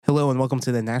Hello and welcome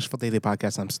to the Nashville Daily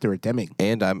Podcast. I'm Stuart Deming.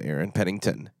 And I'm Aaron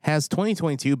Pennington. Has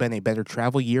 2022 been a better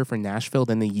travel year for Nashville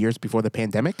than the years before the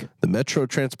pandemic? The Metro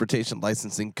Transportation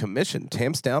Licensing Commission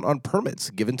tamps down on permits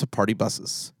given to party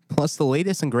buses. Plus the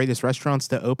latest and greatest restaurants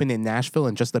to open in Nashville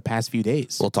in just the past few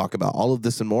days. We'll talk about all of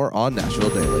this and more on Nashville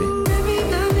Daily.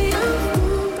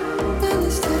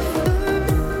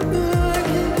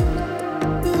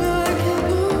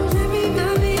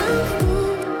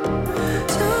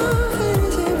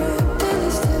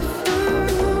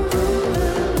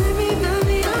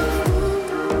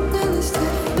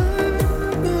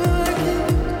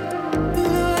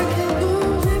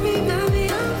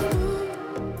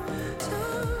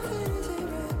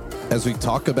 As we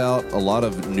talk about a lot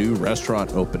of new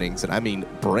restaurant openings, and I mean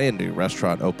brand new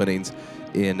restaurant openings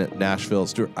in Nashville,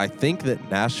 Stuart, I think that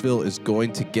Nashville is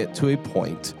going to get to a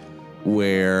point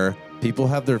where people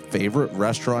have their favorite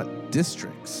restaurant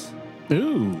districts.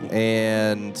 Ooh.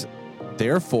 And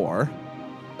therefore,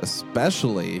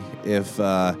 especially if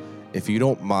you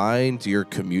don't mind your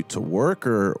commute to work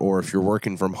or if you're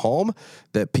working from home,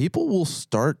 that people will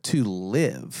start to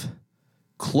live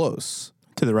close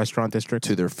To the restaurant district?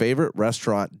 to their favorite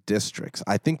restaurant districts.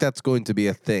 I think that's going to be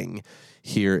a thing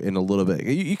here in a little bit.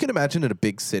 You can imagine in a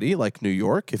big city like New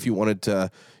York, if you wanted to,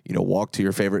 walk to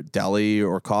your favorite deli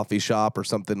or coffee shop or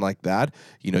something like that,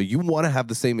 you want to have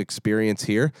the same experience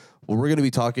here. Well, we're going to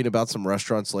be talking about some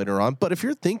restaurants later on. But if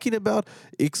you're thinking about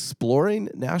exploring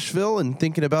Nashville and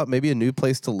thinking about maybe a new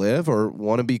place to live or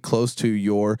want to be close to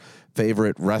your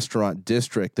favorite restaurant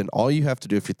district, then all you have to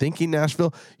do, if you're thinking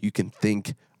Nashville, you can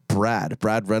think Brad.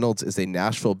 Brad Reynolds is a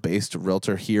Nashville-based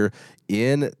realtor here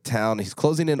in town. He's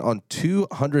closing in on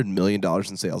 $200 million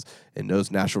in sales and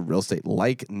knows Nashville real estate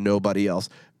like nobody else.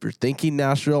 If you're thinking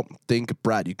Nashville, think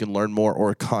Brad. You can learn more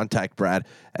or contact Brad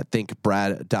at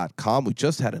thinkbrad.com. We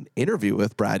just had an interview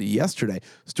with Brad yesterday.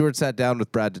 Stuart sat down with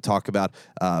Brad to talk about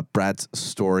Brad's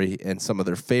story and some of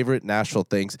their favorite Nashville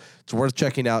things. It's worth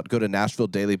checking out. Go to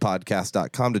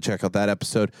NashvilleDailyPodcast.com to check out that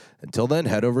episode. Until then,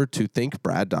 head over to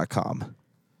thinkbrad.com.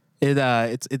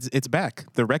 It's back.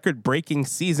 The record-breaking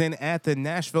season at the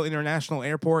Nashville International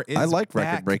Airport is I like back.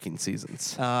 record-breaking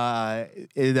seasons.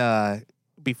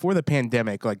 Before the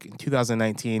pandemic, like in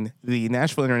 2019, the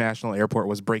Nashville International Airport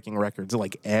was breaking records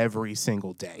like every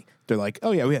single day. They're like,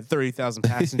 oh yeah, we had 30,000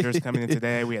 passengers coming in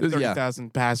today. We had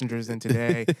 30,000 passengers in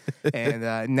today.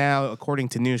 And now, according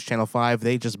to News Channel 5,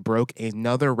 they just broke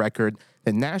another record.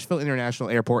 The Nashville International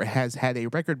Airport has had a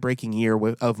record-breaking year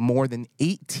of more than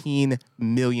 18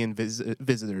 million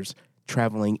visitors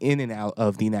traveling in and out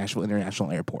of the Nashville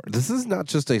International Airport. This is not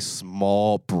just a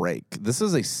small break. This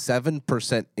is a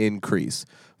 7% increase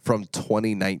from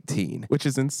 2019. Which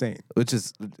is insane. Which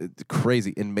is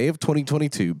crazy. In May of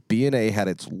 2022, BNA had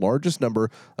its largest number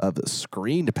of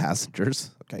screened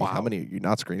passengers. Okay, wow. How many are you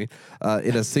not screening?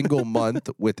 In a single month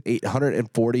with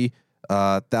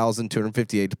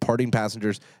 840,258 departing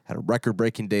passengers. Had a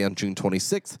record-breaking day on June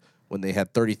 26th. When they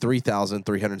had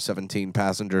 33,317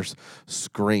 passengers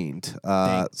screened.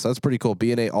 So that's pretty cool.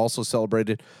 BNA also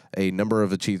celebrated a number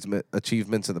of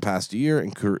achievements in the past year,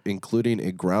 including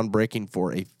a groundbreaking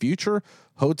for a future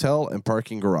hotel and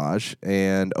parking garage,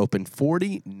 and opened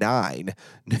 49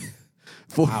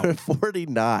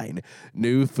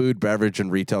 new food, beverage,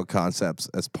 and retail concepts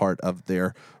as part of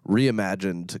their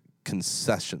reimagined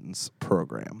concessions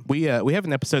program. We have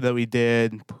an episode that we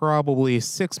did probably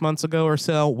 6 months ago or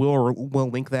so. We'll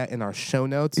link that in our show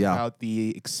notes about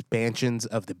the expansions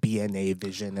of the BNA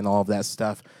vision and all of that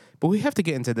stuff. But we have to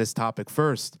get into this topic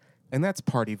first, and that's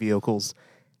party vehicles.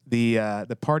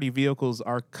 The party vehicles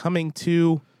are coming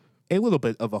to a little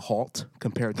bit of a halt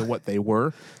compared to what they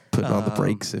were. Putting on the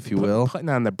brakes, if you will. Putting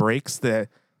on the brakes. The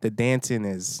dancing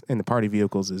in the party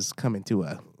vehicles is coming to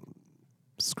a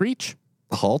screech.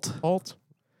 Halt.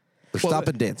 They're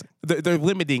stopping dancing. They're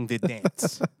limiting the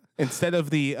dance. Instead of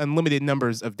the unlimited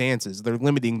numbers of dances, they're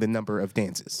limiting the number of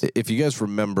dances. If you guys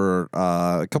remember,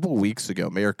 a couple of weeks ago,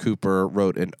 Mayor Cooper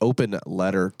wrote an open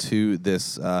letter to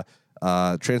this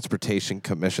transportation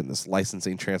commission, this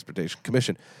licensing transportation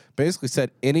commission, basically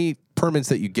said any permits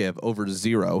that you give over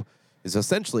 0 is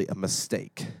essentially a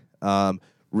mistake.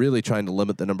 Really trying to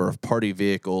limit the number of party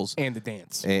vehicles and the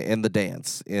dance and the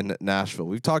dance in Nashville.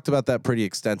 We've talked about that pretty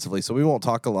extensively, so we won't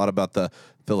talk a lot about the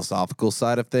philosophical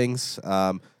side of things.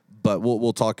 But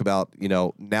we'll talk about,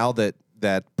 now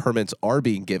that permits are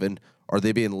being given, are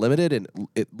they being limited? And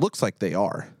it looks like they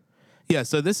are. Yeah,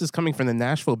 so this is coming from the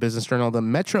Nashville Business Journal. The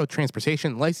Metro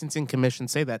Transportation Licensing Commission,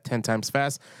 say that 10 times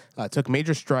fast, took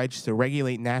major strides to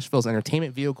regulate Nashville's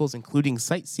entertainment vehicles, including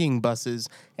sightseeing buses,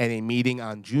 at a meeting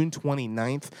on June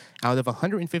 29th. Out of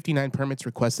 159 permits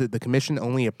requested, the commission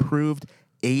only approved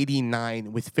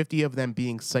 89, with 50 of them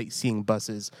being sightseeing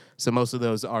buses. So most of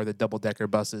those are the double-decker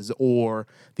buses or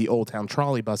the Old Town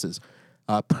Trolley buses.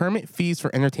 Permit fees for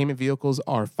entertainment vehicles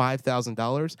are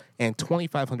 $5,000 and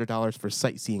 $2,500 for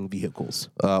sightseeing vehicles.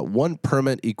 One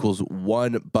permit equals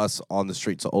one bus on the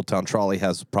street. So Old Town Trolley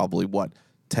has probably,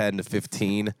 10 to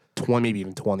 15? 20, maybe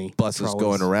even 20. Buses trolleys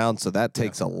going around. So that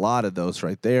takes a lot of those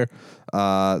right there.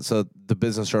 So the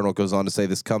Business Journal goes on to say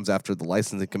this comes after the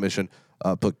Licensing Commission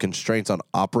put constraints on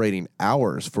operating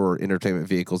hours for entertainment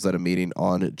vehicles at a meeting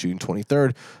on June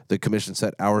 23rd. The commission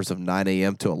set hours of 9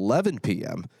 a.m. to 11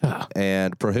 p.m.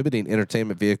 And prohibiting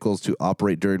entertainment vehicles to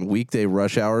operate during weekday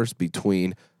rush hours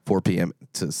between 4 p.m.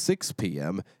 to 6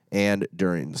 p.m. and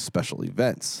during special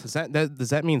events. Does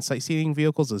that mean sightseeing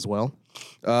vehicles as well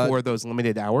for those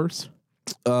limited hours?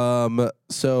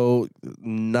 So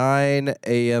 9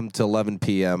 a.m. to 11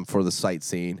 p.m. for the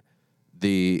sightseeing.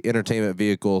 The entertainment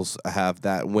vehicles have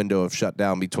that window of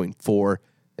shutdown between 4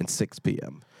 and 6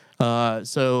 p.m.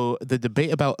 So the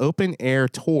debate about open air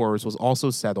tours was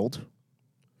also settled.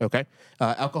 Okay.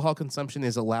 Alcohol consumption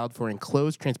is allowed for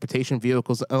enclosed transportation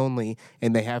vehicles only,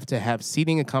 and they have to have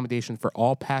seating accommodation for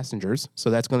all passengers. So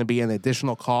that's going to be an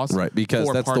additional cost. Right,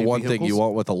 because that's the one thing you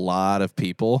want with a lot of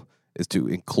people is to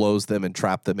enclose them and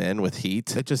trap them in with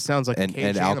heat. It just sounds like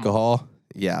and alcohol.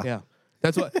 Yeah. Yeah.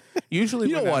 That's what usually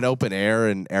you don't want open air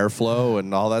and airflow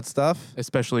and all that stuff,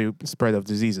 especially spread of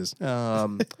diseases.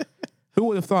 Who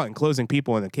would have thought enclosing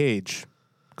people in a cage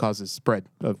causes spread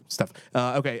of stuff?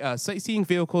 Sightseeing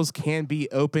vehicles can be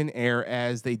open air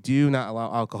as they do not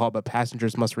allow alcohol, but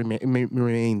passengers must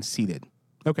remain seated.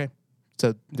 Okay.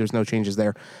 So there's no changes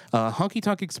there. Honky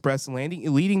Tonk Express,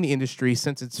 leading the industry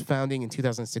since its founding in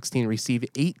 2016, received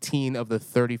 18 of the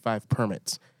 35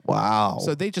 permits. Wow.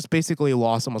 So they just basically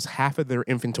lost almost half of their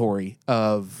inventory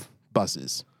of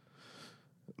buses.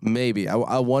 Maybe.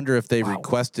 I wonder if they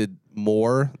requested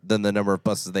more than the number of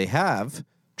buses they have,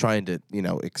 trying to,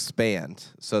 expand.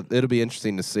 So it'll be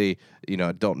interesting to see.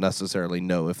 I don't necessarily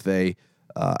know if they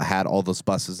had all those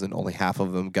buses and only half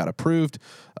of them got approved,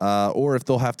 or if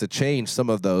they'll have to change some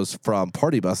of those from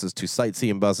party buses to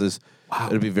sightseeing buses. Wow.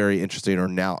 It'll be very interesting, or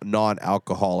now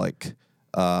non-alcoholic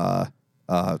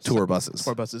tour buses.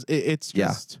 Tour buses. It's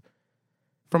just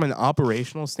from an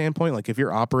operational standpoint, like if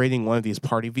you're operating one of these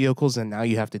party vehicles and now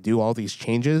you have to do all these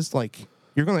changes, like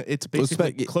it's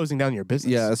basically closing down your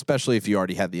business. Yeah, especially if you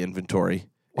already had the inventory.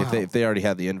 Wow. If they already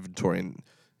had the inventory and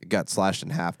it got slashed in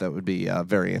half, that would be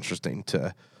very interesting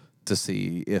to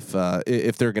see if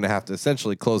they're going to have to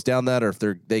essentially close down that, or if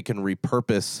they can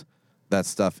repurpose that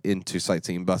stuff into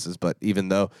sightseeing buses. But even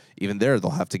there,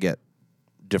 they'll have to get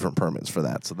different permits for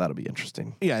that, so that'll be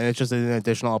interesting. Yeah, and it's just an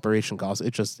additional operation cost.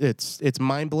 It's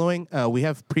mind-blowing. We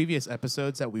have previous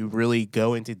episodes that we really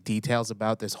go into details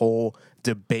about this whole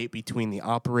debate between the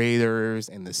operators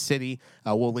and the city.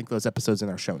 We'll link those episodes in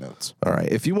our show notes. All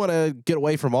right. If you want to get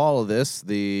away from all of this,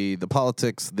 the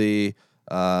politics, the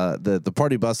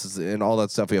party buses and all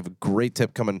that stuff, we have a great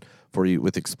tip coming for you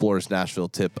with Explorers Nashville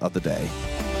Tip of the Day.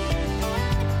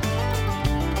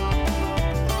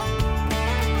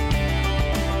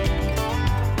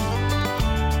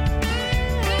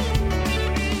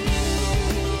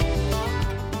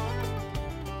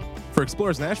 For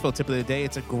Explorers Nashville Tip of the Day,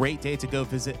 it's a great day to go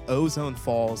visit Ozone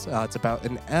Falls. It's about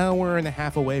an hour and a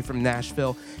half away from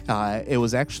Nashville. It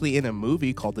was actually in a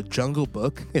movie called The Jungle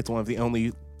Book. It's one of the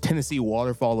only Tennessee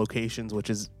waterfall locations which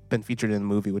has been featured in the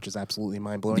movie, which is absolutely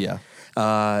mind-blowing. Yeah.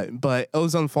 But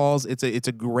Ozone Falls, it's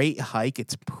a great hike.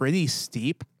 It's pretty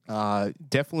steep.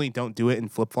 Definitely don't do it in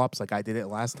flip-flops like I did it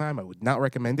last time. I would not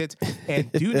recommend it. And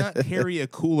do not carry a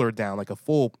cooler down, like a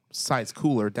full-size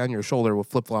cooler down your shoulder with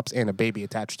flip-flops and a baby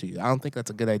attached to you. I don't think that's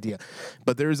a good idea.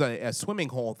 But there's a swimming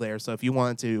hole there, so if you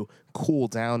wanted to cool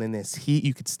down in this heat,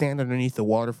 you could stand underneath the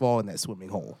waterfall in that swimming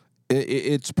hole.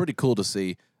 It's pretty cool to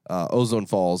see. Ozone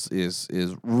Falls is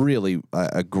really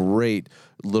a great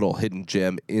little hidden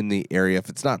gem in the area. If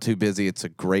it's not too busy, it's a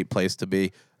great place to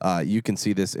be. You can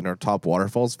see this in our Top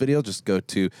Waterfalls video. Just go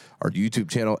to our YouTube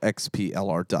channel,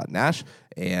 xplr.nash,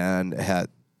 and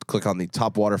click on the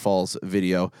Top Waterfalls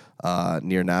video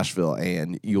near Nashville,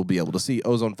 and you'll be able to see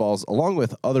Ozone Falls along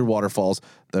with other waterfalls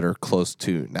that are close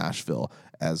to Nashville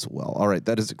as well. All right,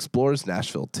 that is Explorers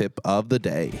Nashville Tip of the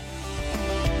Day.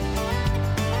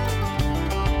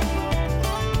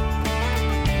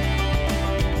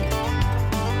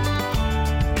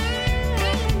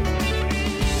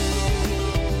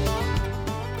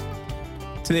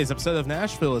 Today's episode of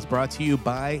Nashville is brought to you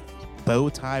by Bow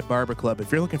Tie Barber Club.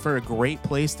 If you're looking for a great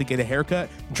place to get a haircut,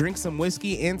 drink some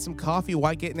whiskey and some coffee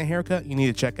while getting a haircut, you need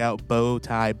to check out Bow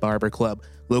Tie Barber Club,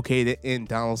 located in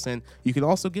Donaldson. You can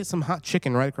also get some hot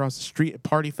chicken right across the street at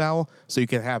Party Fowl, so you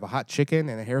can have a hot chicken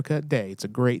and a haircut day. It's a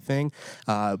great thing.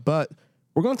 But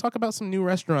we're going to talk about some new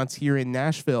restaurants here in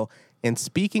Nashville. And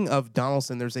speaking of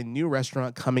Donaldson, there's a new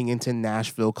restaurant coming into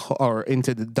Nashville or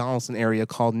into the Donaldson area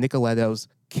called Nicoletto's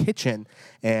Kitchen,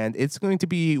 and it's going to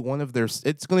be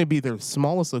their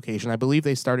smallest location. I believe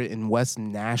they started in West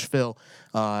Nashville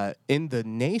in the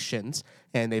Nations,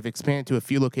 and they've expanded to a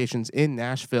few locations in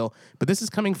Nashville. But this is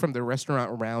coming from the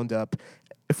Restaurant Roundup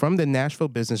from the Nashville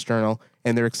Business Journal,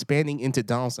 and they're expanding into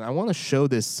Donaldson. I want to show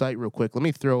this site real quick. Let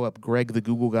me throw up Greg, the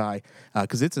Google guy,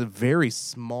 because it's a very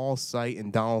small site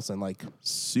in Donaldson, like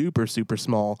super, super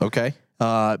small. Okay.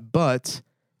 But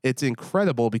it's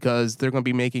incredible because they're going to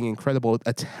be making incredible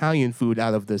Italian food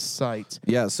out of this site.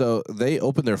 Yeah, so they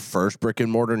opened their first brick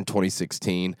and mortar in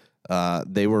 2016.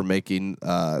 They were making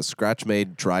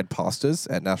scratch-made dried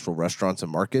pastas at Nashville restaurants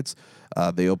and markets.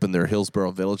 They opened their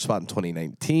Hillsborough Village spot in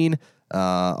 2019,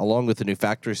 along with a new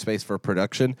factory space for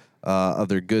production of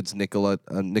their goods,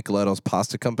 Nicoletto's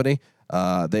Pasta Company.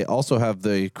 They also have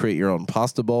the create-your-own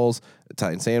pasta bowls,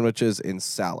 Italian sandwiches, and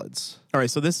salads. All right,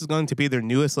 so this is going to be their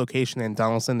newest location in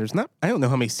Donaldson. I don't know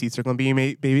how many seats are going to be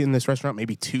maybe in this restaurant,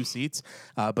 maybe 2 seats.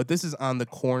 But this is on the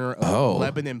corner of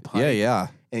Lebanon Pike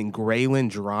and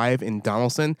Grayland Drive in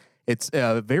Donaldson. It's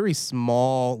a very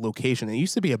small location. It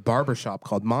used to be a barbershop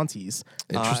called Monty's.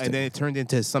 And then it turned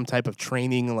into some type of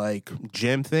training like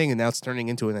gym thing, and now it's turning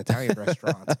into an Italian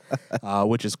restaurant,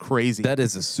 which is crazy. That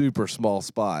is a super small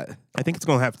spot. I think it's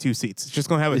going to have 2 seats. It's just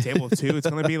going to have a table of 2. It's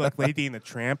going to be like Lady and the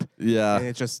Tramp. Yeah. And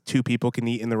it's just 2 people can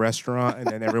eat in the restaurant, and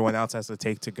then everyone else has to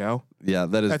take to go. Yeah,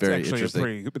 that's very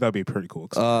interesting. That'd be a pretty cool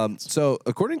experience. So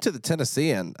according to the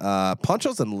Tennessean,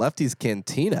 Pancho's and Lefty's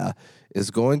Cantina is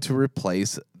going to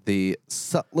replace the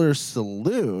Sutler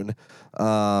Saloon.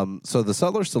 So the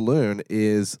Sutler Saloon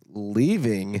is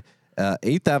leaving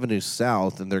 8th Avenue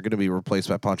South, and they're going to be replaced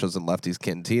by Pancho's and Lefty's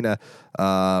Cantina.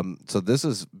 So this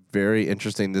is very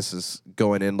interesting. This is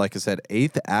going in, like I said,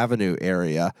 8th Avenue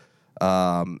area.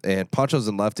 And Pancho's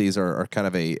and Lefty's are kind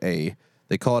of they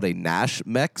call it a Nash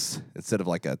Mex instead of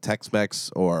like a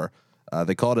Tex-Mex, or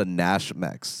they call it a Nash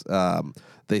Mex.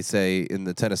 They say in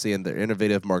the Tennessean, their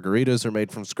innovative margaritas are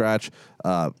made from scratch,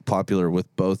 popular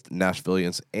with both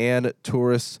Nashvillians and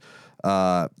tourists.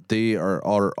 They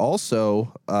are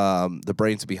also the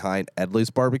brains behind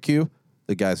Edley's Barbecue,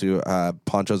 the guys who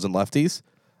Pancho's and Lefty's.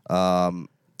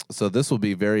 So this will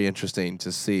be very interesting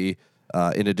to see,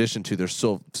 in addition to their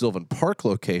Sylvan Park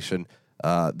location,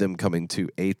 them coming to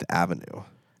 8th Avenue.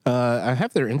 I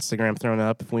have their Instagram thrown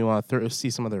up if we want to see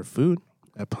some of their food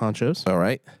at Pancho's. All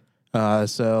right.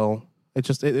 So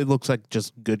it looks like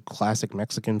just good classic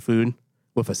Mexican food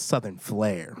with a southern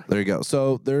flair. There you go.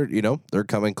 So they're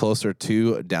coming closer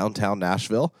to downtown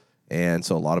Nashville, and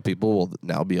so a lot of people will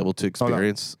now be able to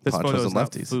experience Pancho's and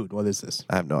Lefty's. Food. What is this?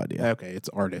 I have no idea. Okay, it's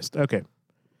artist. Okay.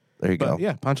 There you go.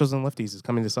 Yeah, Pancho's and Lefty's is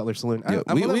coming to Sutler Saloon. Yeah,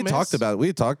 we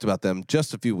talked about them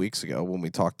just a few weeks ago when we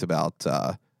talked about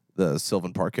the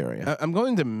Sylvan Park area. I'm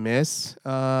going to miss.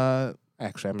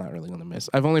 Actually, I'm not really going to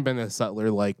miss. I've only been to Sutler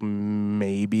like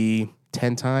maybe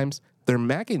 10 times. Their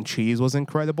mac and cheese was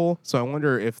incredible, so I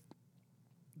wonder if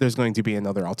there's going to be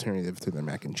another alternative to their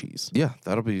mac and cheese. Yeah,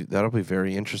 that'll be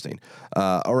very interesting.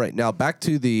 All right, now back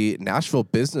to the Nashville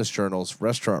Business Journal's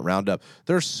Restaurant Roundup.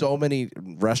 There's so many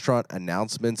restaurant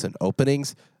announcements and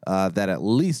openings that at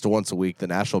least once a week, the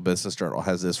Nashville Business Journal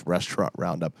has this Restaurant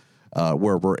Roundup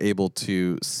where we're able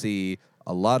to see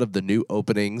a lot of the new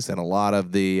openings and a lot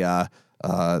of the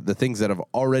things that have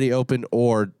already opened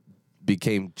or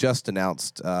became just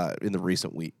announced in the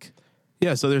recent week.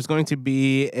 Yeah, so there's going to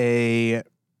be a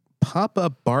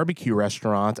pop-up barbecue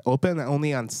restaurant open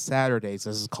only on Saturdays.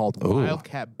 This is called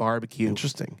Wildcat Barbecue.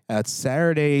 Interesting. It's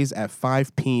Saturdays at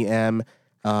 5 p.m.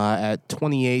 At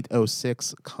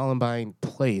 2806 Columbine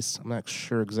Place. I'm not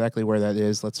sure exactly where that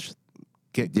is. Let's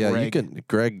get Greg. You can,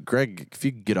 Greg, if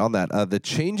you can get on that. The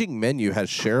changing menu has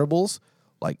shareables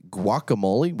like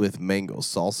guacamole with mango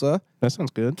salsa. That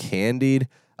sounds good. Candied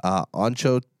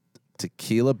ancho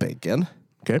tequila bacon.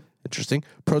 Okay. Interesting.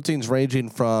 Proteins ranging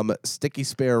from sticky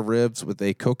spare ribs with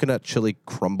a coconut chili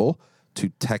crumble to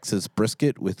Texas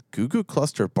brisket with Goo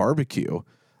Cluster barbecue.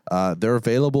 They're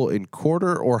available in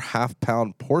quarter or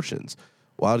half-pound portions.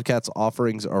 Wildcat's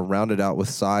offerings are rounded out with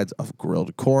sides of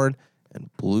grilled corn and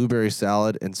blueberry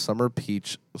salad and summer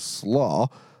peach slaw,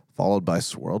 followed by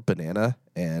swirled banana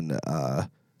and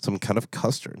some kind of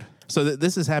custard. So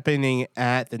this is happening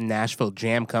at the Nashville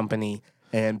Jam Company,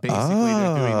 and basically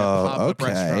they're doing a pop-up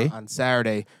restaurant on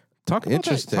Saturday. Talk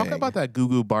about that Goo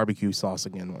Goo barbecue sauce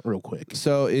again, real quick.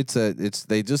 So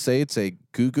they just say it's a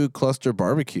Goo Goo cluster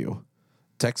barbecue,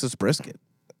 Texas brisket.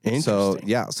 So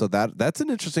that's an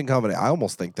interesting combination. I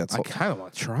almost think that's. I kind of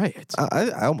want to try it.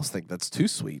 I almost think that's too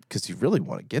sweet because you really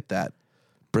want to get that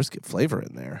brisket flavor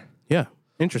in there. Yeah.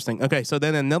 Interesting. Okay, so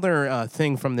then another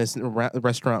thing from this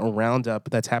restaurant roundup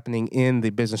that's happening in the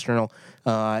Business Journal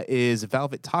is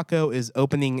Velvet Taco is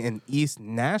opening an East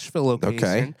Nashville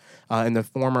location in the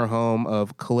former home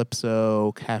of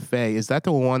Calypso Cafe. Is that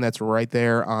the one that's right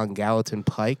there on Gallatin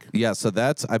Pike? Yeah, so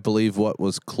that's, I believe, what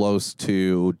was close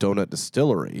to Donut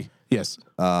Distillery. Yes,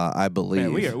 I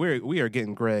believe. Man, we are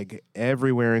getting Greg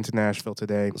everywhere into Nashville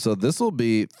today. So this will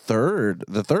be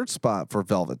the third spot for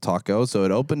Velvet Taco. So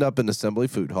it opened up in Assembly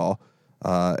Food Hall,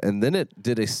 and then it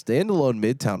did a standalone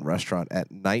Midtown restaurant at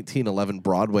 1911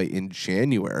 Broadway in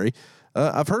January.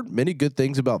 I've heard many good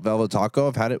things about Velvet Taco.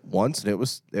 I've had it once, and it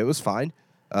was fine.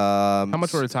 How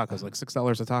much were the tacos? Like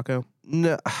 $6 a taco?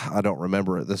 No, I don't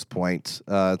remember at this point.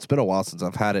 It's been a while since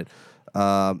I've had it.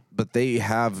 But they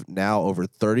have now over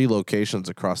 30 locations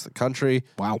across the country.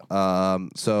 Wow.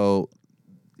 So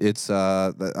it's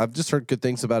I've just heard good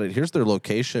things about it. Here's their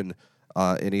location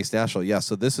in East Nashville. Yeah,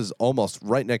 so this is almost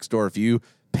right next door. If you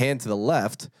pan to the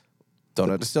left,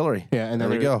 Donut Distillery. Yeah, and then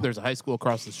there we go. There's a high school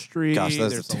across the street. Gosh,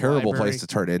 that's there's a terrible place to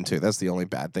turn into. That's the only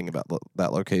bad thing about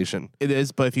that location. It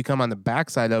is, but if you come on the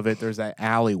backside of it, there's that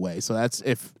alleyway. So that's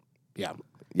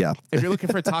Yeah. If you're looking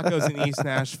for tacos in East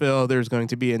Nashville, there's going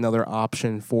to be another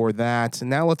option for that. And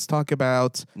now let's talk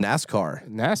about NASCAR.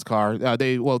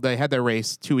 They had their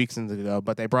race 2 weeks ago,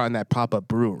 but they brought in that pop-up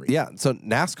brewery. Yeah. So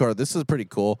NASCAR, this is pretty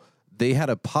cool. They had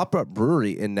a pop-up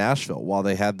brewery in Nashville while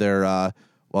they had their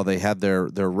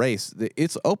race.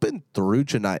 It's open through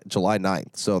July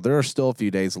 9th, so there are still a few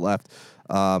days left.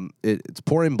 It's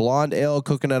pouring blonde ale,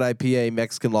 coconut IPA,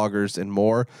 Mexican lagers, and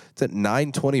more. It's at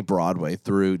 920 Broadway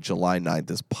through July 9th.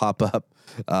 This pop-up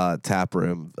tap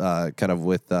room, kind of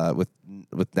with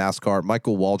NASCAR.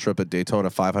 Michael Waltrip at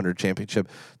Daytona 500 Championship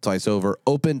twice over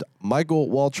opened Michael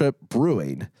Waltrip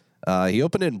Brewing. He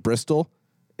opened it in Bristol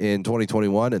in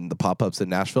 2021, and the pop-ups in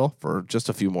Nashville for just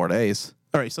a few more days.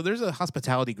 All right, so there's a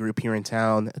hospitality group here in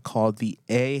town called the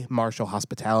A. Marshall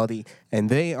Hospitality, and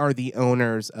they are the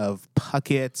owners of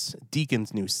Puckett's,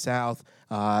 Deacon's New South.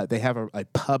 They have a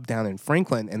pub down in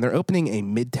Franklin, and they're opening a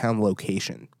Midtown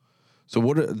location. So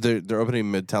they're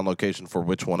opening a Midtown location for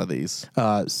which one of these?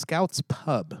 Scout's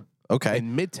Pub. Okay.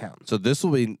 In Midtown. So this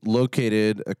will be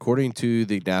located, according to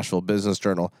the Nashville Business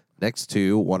Journal, next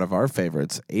to one of our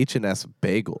favorites, H&S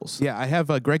Bagels. Yeah, I have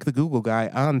Greg the Google guy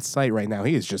on site right now.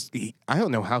 He is I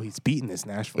don't know how he's beating this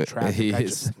Nashville traffic.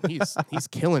 He's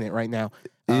killing it right now.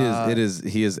 He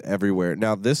is everywhere.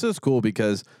 Now, this is cool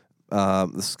because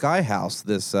the Sky House,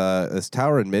 this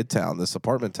tower in Midtown, this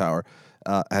apartment tower,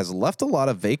 has left a lot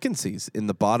of vacancies in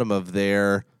the bottom of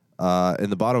their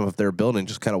building,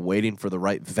 just kind of waiting for the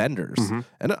right vendors. Mm-hmm.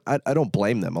 And I don't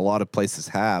blame them. A lot of places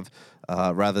have.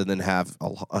 Rather than have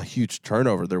a huge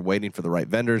turnover, they're waiting for the right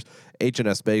vendors.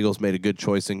 H&S Bagels made a good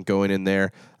choice in going in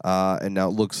there, and now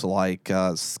it looks like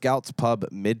Scout's Pub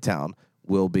Midtown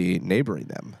will be neighboring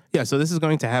them. Yeah, so this is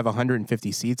going to have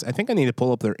 150 seats. I think I need to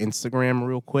pull up their Instagram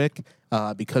real quick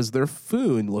because their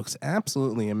food looks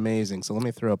absolutely amazing. So let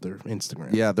me throw up their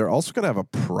Instagram. Yeah, they're also going to have a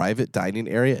private dining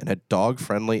area and a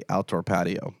dog-friendly outdoor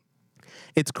patio.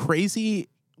 It's crazy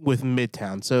with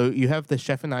Midtown. So you have the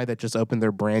Chef and I that just opened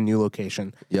their brand new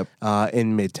location in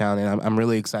Midtown, and I'm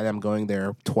really excited. I'm going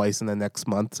there twice in the next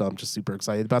month, so I'm just super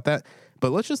excited about that.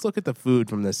 But let's just look at the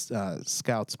food from this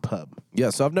Scout's Pub.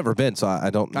 Yeah, so I've never been, so I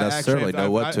don't necessarily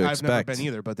know what to expect. I've never been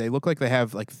either, but they look like they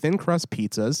have like thin crust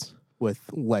pizzas with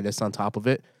lettuce on top of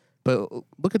it. But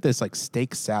look at this like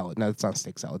steak salad. No, it's not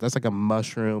steak salad. That's like a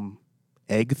mushroom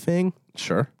egg thing.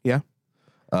 Sure. Yeah.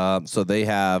 So they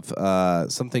have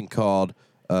something called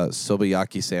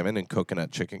sobayaki salmon and coconut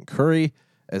chicken curry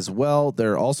as well.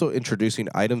 They're also introducing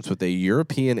items with a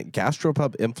European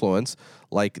gastropub influence,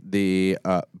 like the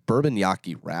bourbon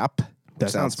yaki wrap. That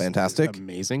sounds fantastic.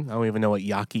 Amazing. I don't even know what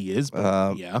yaki is,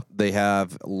 but yeah. They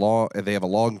have a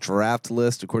long draft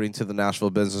list, according to the Nashville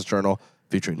Business Journal,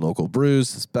 featuring local brews,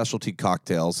 specialty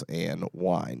cocktails, and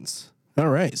wines. All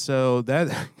right. So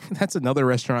that's another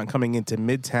restaurant coming into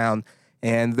Midtown.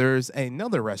 And there's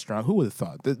another restaurant. Who would have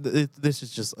thought? This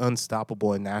is just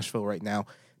unstoppable in Nashville right now.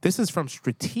 This is from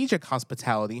Strategic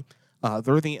Hospitality.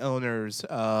 They're the owners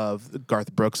of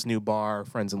Garth Brooks' new bar,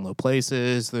 Friends in Low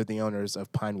Places. They're the owners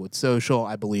of Pinewood Social.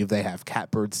 I believe they have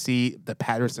Catbird Seat, the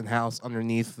Patterson House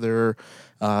underneath their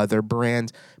their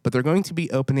brand, but they're going to be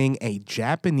opening a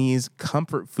Japanese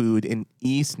comfort food in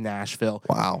East Nashville.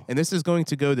 Wow. And this is going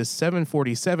to go to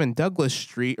 747 Douglas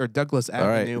Street or Douglas All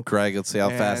Avenue. right, Greg, let's see how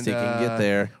fast he can get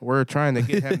there. We're trying to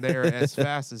get him there as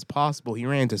fast as possible. He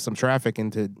ran into some traffic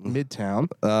into Midtown.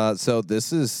 So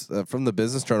this is from the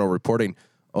Business Journal reporting.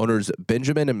 Owners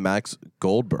Benjamin and Max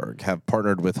Goldberg have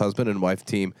partnered with husband and wife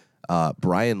team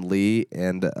Brian Lee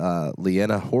and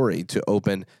Leanna Horry to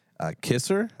open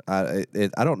Kisser. I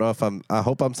don't know if I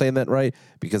hope I'm saying that right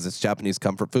because it's Japanese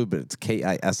comfort food, but it's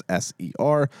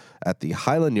Kisser at the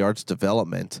Highland Yards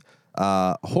development.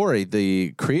 Horry,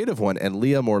 the creative one, and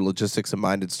Leah, more logistics and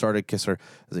minded, started Kisser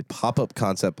as a pop-up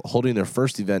concept, holding their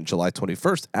first event July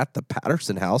 21st at the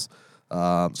Patterson House.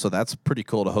 So that's pretty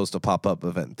cool to host a pop-up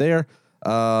event there.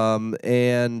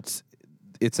 And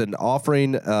it's an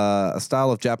offering, a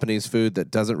style of Japanese food that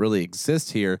doesn't really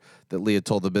exist here that Leah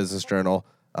told the Business Journal.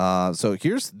 So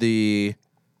here's the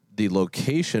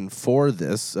location for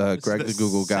this. Greg, the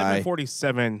Google guy.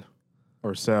 747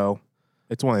 or so.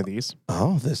 It's one of these.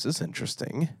 Oh, this is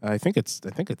interesting. I think it's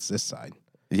this side.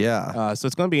 Yeah. So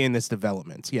it's going to be in this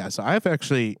development. Yeah. So I've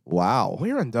actually. Wow.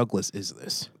 Where in Douglas is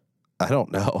this? I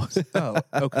don't know. Oh,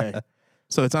 okay.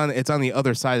 So it's on the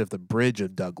other side of the bridge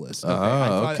of Douglas. Okay.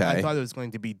 I thought it was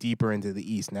going to be deeper into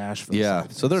the East Nashville. Yeah.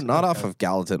 Side. So they're not off of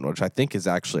Gallatin, which I think is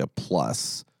actually a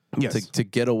plus. Yes. To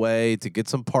get away, to get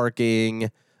some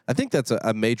parking. I think that's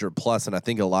a major plus, and I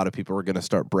think a lot of people are going to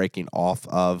start breaking off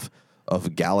of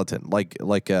Gallatin, like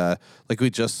we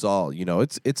just saw. You know,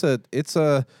 it's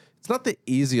not the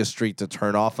easiest street to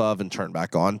turn off of and turn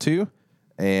back onto,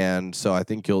 and so I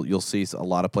think you'll see a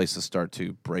lot of places start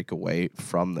to break away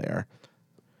from there.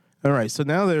 All right, so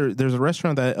now there's a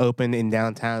restaurant that opened in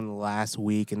downtown last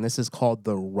week, and this is called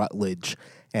the Rutledge,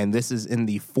 and this is in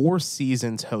the Four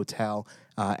Seasons Hotel.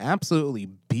 Absolutely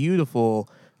beautiful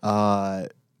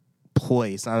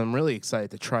place. I'm really excited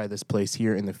to try this place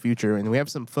here in the future, and we have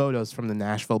some photos from the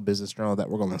Nashville Business Journal that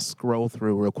we're going to scroll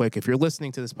through real quick. If you're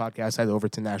listening to this podcast, head over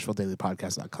to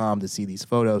NashvilleDailyPodcast.com to see these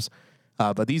photos.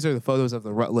 But these are the photos of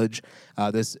the Rutledge.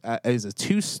 This is a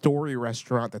 2-story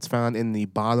restaurant that's found in the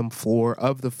bottom floor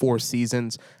of the Four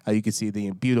Seasons. You can see the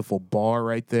beautiful bar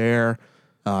right there.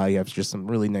 You have just some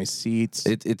really nice seats.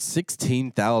 It's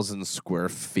 16,000 square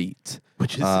feet,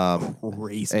 which is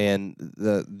crazy. And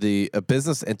the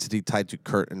business entity tied to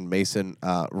Kurt and Mason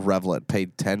Revlett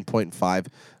paid $10.5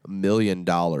 million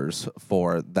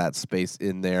for that space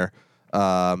in there.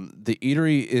 The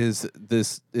eatery is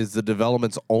the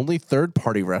development's only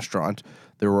third-party restaurant.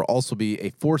 There will also be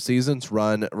a Four Seasons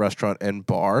run restaurant and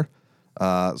bar.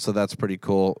 So that's pretty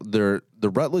cool. The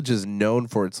Rutledge is known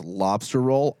for its lobster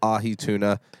roll, ahi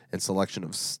tuna, and selection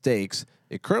of steaks.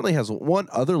 It currently has one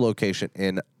other location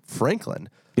in Franklin.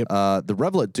 Yep. The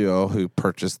Revlett duo who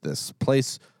purchased this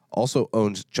place also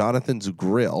owns Jonathan's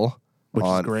Grill, which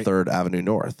on 3rd Avenue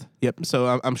North. Yep.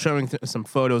 So I'm showing some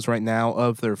photos right now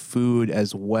of their food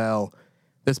as well.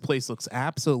 This place looks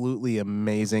absolutely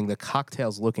amazing. The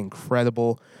cocktails look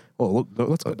incredible. Well,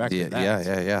 let's go back to that.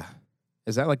 Yeah.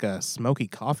 Is that like a smoky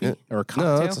coffee or a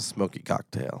cocktail? No, it's a smoky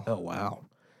cocktail. Oh, wow.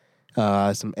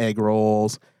 Some egg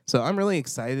rolls. So I'm really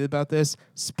excited about this.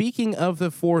 Speaking of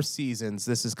the Four Seasons,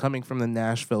 this is coming from the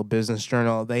Nashville Business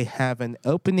Journal. They have an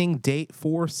opening date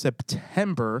for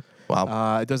September.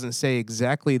 Wow. It doesn't say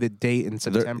exactly the date in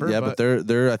September. But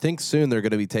they're I think soon they're going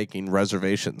to be taking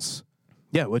reservations.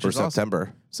 Yeah, which is September.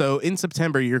 Awesome. So in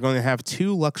September, you're going to have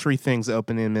 2 luxury things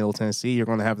open in Middle Tennessee. You're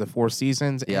going to have the Four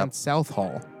Seasons and South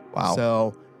Hall. Wow.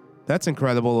 So that's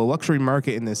incredible. The luxury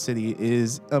market in this city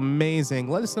is amazing.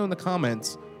 Let us know in the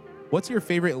comments, what's your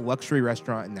favorite luxury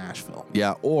restaurant in Nashville?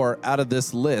 Yeah, or out of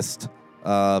this list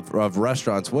of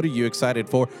restaurants, what are you excited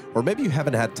for? Or maybe you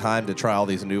haven't had time to try all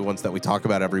these new ones that we talk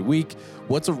about every week.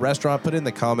 What's a restaurant? Put in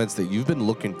the comments that you've been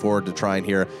looking forward to trying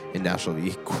here in Nashville.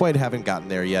 You quite haven't gotten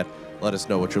there yet. Let us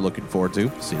know what you're looking forward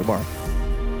to. See you tomorrow.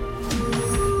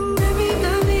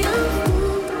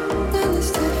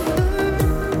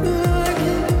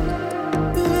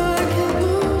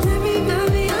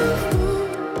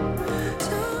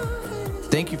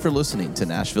 Thank you for listening to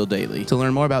Nashville Daily. To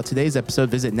learn more about today's episode,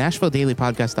 visit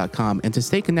NashvilleDailyPodcast.com. And to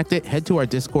stay connected, head to our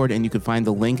Discord, and you can find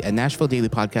the link at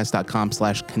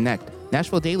NashvilleDailyPodcast.com/connect.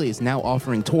 Nashville Daily is now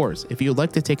offering tours. If you would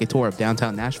like to take a tour of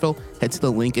downtown Nashville, head to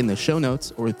the link in the show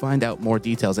notes or find out more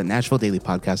details at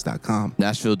NashvilleDailyPodcast.com.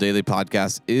 Nashville Daily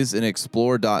Podcast is an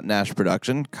Explore.Nash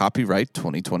production, copyright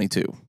 2022.